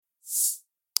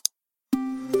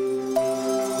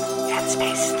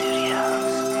Headspace Studios.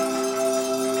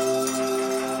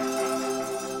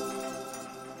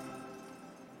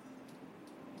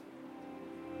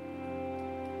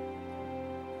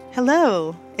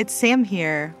 Hello, it's Sam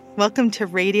here. Welcome to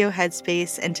Radio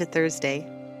Headspace and to Thursday.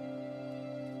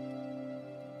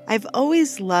 I've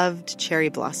always loved cherry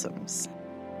blossoms.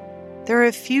 There are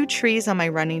a few trees on my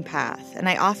running path, and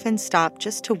I often stop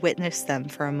just to witness them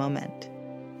for a moment.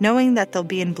 Knowing that they'll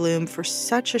be in bloom for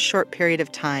such a short period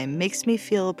of time makes me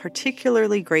feel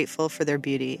particularly grateful for their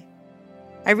beauty.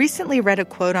 I recently read a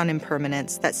quote on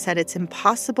impermanence that said it's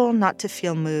impossible not to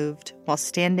feel moved while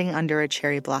standing under a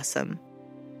cherry blossom.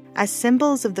 As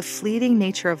symbols of the fleeting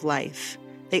nature of life,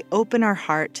 they open our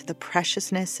heart to the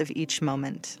preciousness of each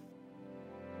moment.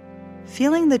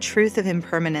 Feeling the truth of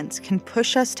impermanence can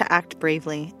push us to act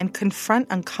bravely and confront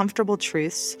uncomfortable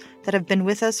truths that have been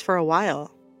with us for a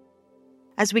while.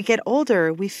 As we get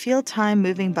older, we feel time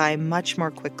moving by much more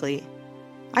quickly.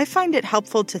 I find it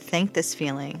helpful to thank this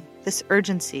feeling, this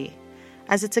urgency,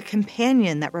 as it's a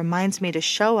companion that reminds me to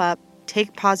show up,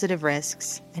 take positive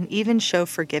risks, and even show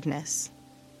forgiveness.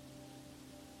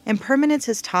 Impermanence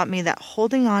has taught me that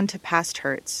holding on to past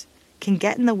hurts can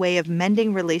get in the way of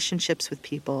mending relationships with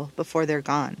people before they're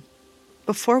gone,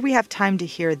 before we have time to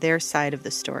hear their side of the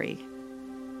story.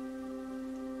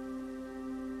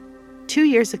 2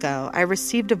 years ago, I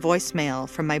received a voicemail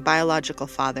from my biological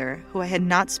father, who I had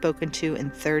not spoken to in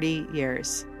 30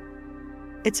 years.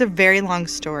 It's a very long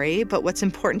story, but what's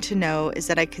important to know is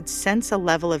that I could sense a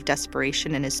level of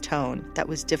desperation in his tone that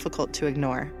was difficult to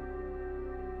ignore.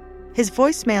 His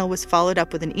voicemail was followed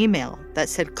up with an email that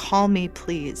said, "Call me,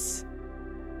 please."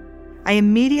 I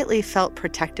immediately felt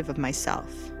protective of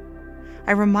myself.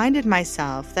 I reminded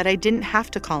myself that I didn't have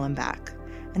to call him back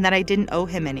and that I didn't owe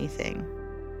him anything.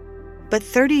 But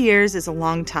 30 years is a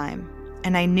long time,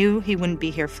 and I knew he wouldn't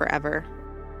be here forever.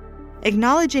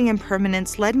 Acknowledging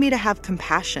impermanence led me to have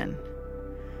compassion.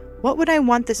 What would I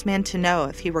want this man to know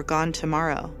if he were gone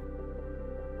tomorrow?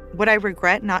 Would I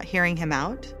regret not hearing him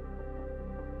out?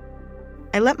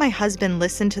 I let my husband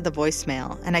listen to the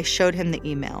voicemail, and I showed him the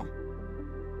email.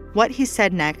 What he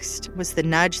said next was the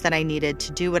nudge that I needed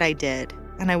to do what I did,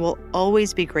 and I will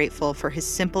always be grateful for his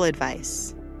simple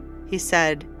advice. He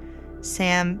said,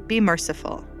 "Sam, be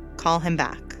merciful. Call him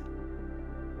back."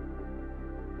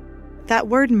 That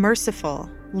word merciful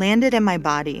landed in my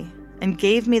body and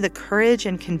gave me the courage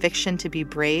and conviction to be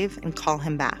brave and call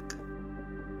him back.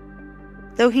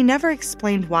 Though he never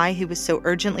explained why he was so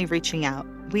urgently reaching out,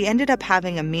 we ended up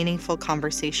having a meaningful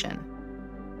conversation.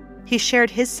 He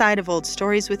shared his side of old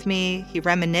stories with me, he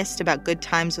reminisced about good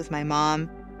times with my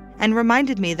mom, and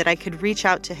reminded me that I could reach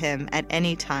out to him at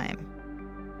any time.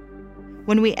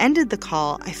 When we ended the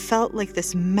call, I felt like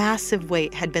this massive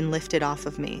weight had been lifted off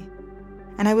of me.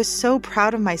 And I was so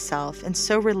proud of myself and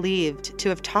so relieved to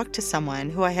have talked to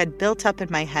someone who I had built up in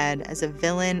my head as a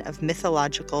villain of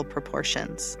mythological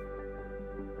proportions.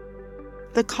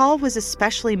 The call was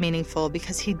especially meaningful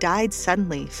because he died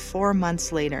suddenly 4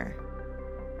 months later.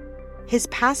 His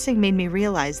passing made me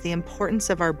realize the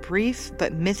importance of our brief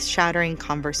but myth-shattering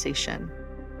conversation.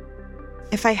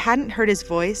 If I hadn't heard his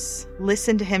voice,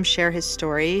 listened to him share his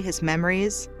story, his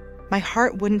memories, my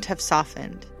heart wouldn't have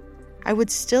softened. I would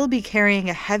still be carrying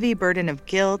a heavy burden of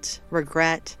guilt,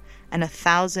 regret, and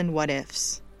 1,000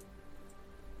 what-ifs.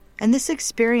 And this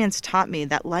experience taught me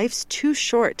that life's too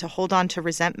short to hold on to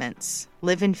resentments,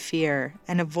 live in fear,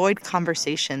 and avoid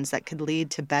conversations that could lead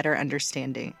to better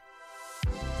understanding.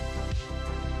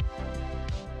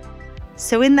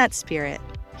 So in that spirit,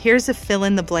 here's a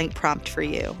fill-in-the-blank prompt for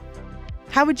you.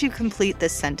 How would you complete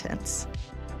this sentence?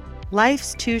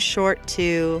 Life's too short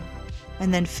to,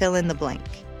 and then fill in the blank.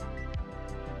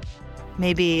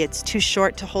 Maybe it's too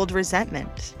short to hold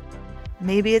resentment.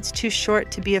 Maybe it's too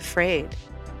short to be afraid.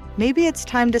 Maybe it's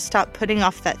time to stop putting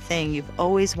off that thing you've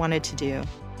always wanted to do.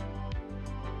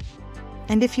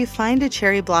 And if you find a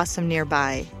cherry blossom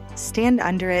nearby, stand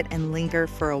under it and linger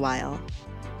for a while,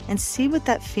 and see what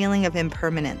that feeling of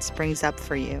impermanence brings up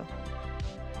for you.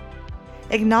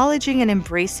 Acknowledging and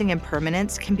embracing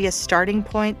impermanence can be a starting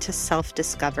point to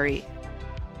self-discovery.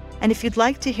 And if you'd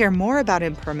like to hear more about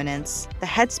impermanence, the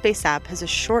Headspace app has a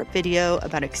short video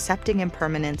about accepting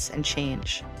impermanence and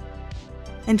change.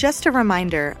 And just a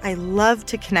reminder, I love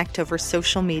to connect over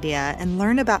social media and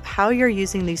learn about how you're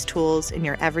using these tools in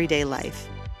your everyday life.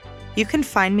 You can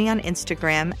find me on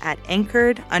Instagram at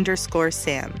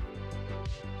anchored_Sam.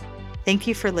 Thank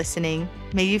you for listening.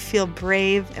 May you feel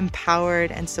brave,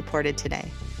 empowered, and supported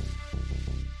today.